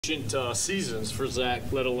Seasons for Zach,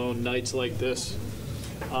 let alone nights like this.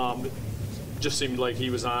 Just seemed like he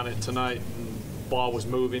was on it tonight. Ball was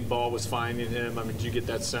moving, ball was finding him. I mean, did you get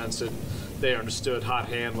that sense that they understood hot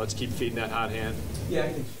hand, let's keep feeding that hot hand? Yeah,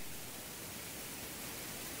 I think so.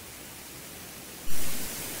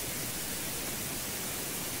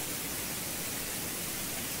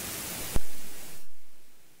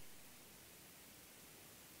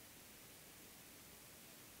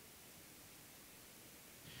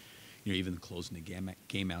 You know, even closing the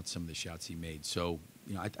game out, some of the shots he made. So,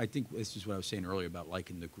 you know, I think this is what I was saying earlier about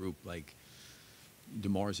liking the group. Like,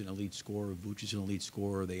 DeMar's an elite scorer, Vooch is an elite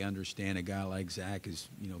scorer. They understand a guy like Zach has,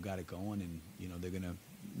 you know, got it going, and, you know, they're going to,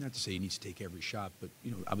 not to say he needs to take every shot, but, you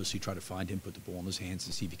know, obviously try to find him, put the ball in his hands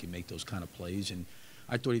to see if he can make those kind of plays. And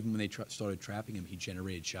I thought even when they started trapping him, he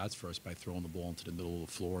generated shots for us by throwing the ball into the middle of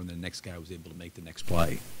the floor, and the next guy was able to make the next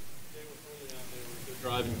play.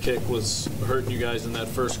 Driving kick was hurting you guys in that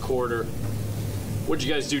first quarter. What did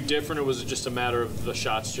you guys do different, or was it just a matter of the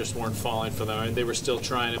shots just weren't falling for them? I mean, they were still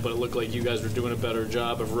trying it, but it looked like you guys were doing a better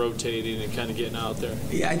job of rotating and kind of getting out there.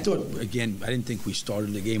 Yeah, I thought, again, I didn't think we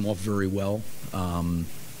started the game off very well.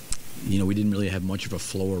 You know, we didn't really have much of a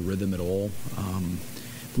flow or rhythm at all.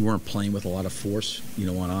 We weren't playing with a lot of force,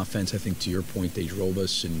 you know, on offense. I think, to your point, they drove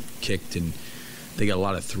us and kicked, and they got a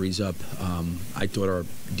lot of threes up. I thought our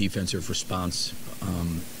defensive response,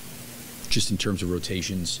 just in terms of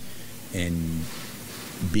rotations and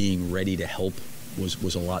being ready to help,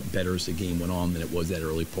 was a lot better as the game went on than it was that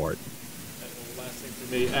early part. Last thing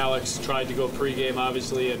for me, Alex tried to go pregame,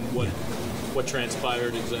 obviously, and what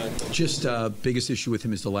transpired exactly? Just biggest issue with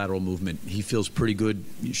him is the lateral movement. He feels pretty good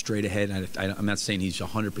straight ahead. I'm not saying he's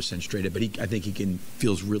 100% straight ahead, but I think he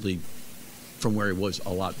feels really, from where he was, a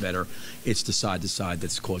lot better. It's the side to side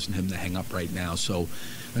that's causing him to hang up right now. So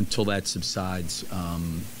until that subsides,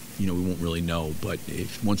 you know, we won't really know. But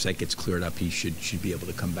once that gets cleared up, he should be able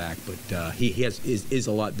to come back. But he is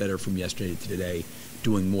a lot better from yesterday to today,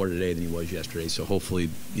 doing more today than he was yesterday. So hopefully,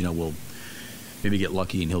 you know, we'll maybe get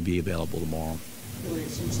lucky and he'll be available tomorrow. Really, it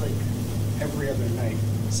seems like every other night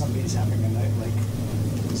somebody's having a night like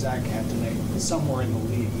Zach had tonight, somewhere in the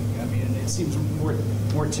league. I mean, it seems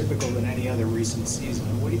more typical than any other recent season.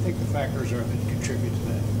 What do you think the factors are that contribute to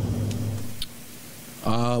that?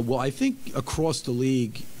 Well, I think across the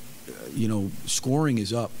league, you know, scoring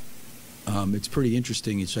is up. It's pretty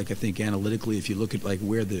interesting. It's like, I think analytically, if you look at like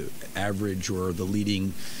where the average or the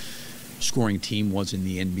leading scoring team was in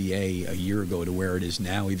the NBA a year ago to where it is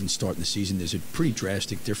now, even starting the season, there's a pretty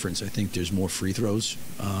drastic difference. I think there's more free throws.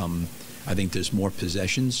 I think there's more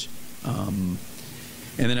possessions.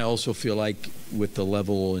 And then I also feel like with the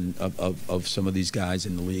level of some of these guys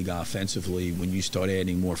in the league offensively, when you start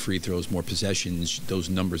adding more free throws, more possessions, those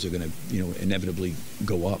numbers are going to, you know, inevitably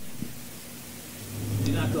go up.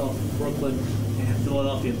 You knocked off Brooklyn and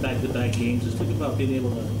Philadelphia in back-to-back games. Just think about being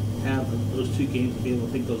able to have those two games and being able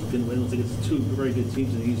to think those good wins. It's two very good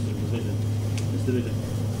teams in the Eastern Division.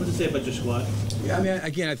 What's it say about your squad? Yeah, I mean,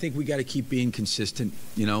 again, I think we got to keep being consistent.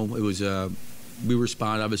 You know, it was we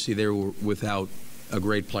responded. Obviously, they were without a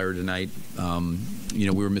great player tonight. You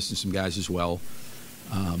know, we were missing some guys as well.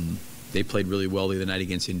 They played really well the other night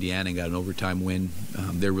against Indiana and got an overtime win.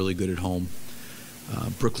 They're really good at home.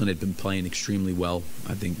 Brooklyn had been playing extremely well,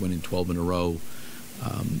 I think, winning 12 in a row.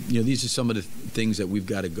 You know, these are some of the things that we've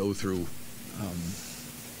got to go through.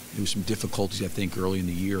 There was some difficulties, I think, early in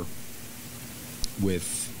the year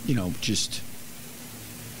with, you know, just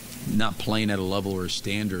not playing at a level or a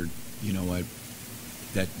standard, you know,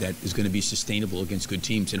 that is going to be sustainable against good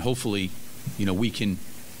teams. And hopefully, you know, we can,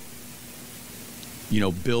 you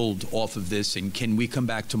know, build off of this. And can we come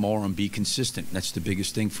back tomorrow and be consistent? That's the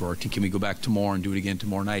biggest thing for our team. Can we go back tomorrow and do it again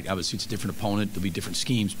tomorrow night? Obviously, it's a different opponent. There'll be different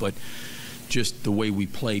schemes. But just the way we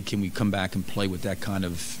played, can we come back and play with that kind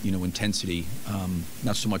of, you know, intensity?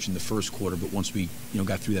 Not so much in the first quarter, but once we, you know,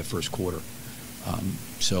 got through that first quarter.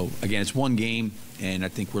 So, again, it's one game, and I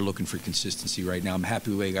think we're looking for consistency right now. I'm happy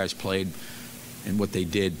with the way you guys played and what they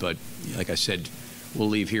did, but like I said, we'll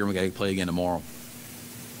leave here and we got to play again tomorrow.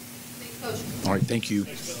 Thanks, Coach. All right, thank you.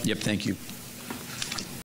 Yep, thank you.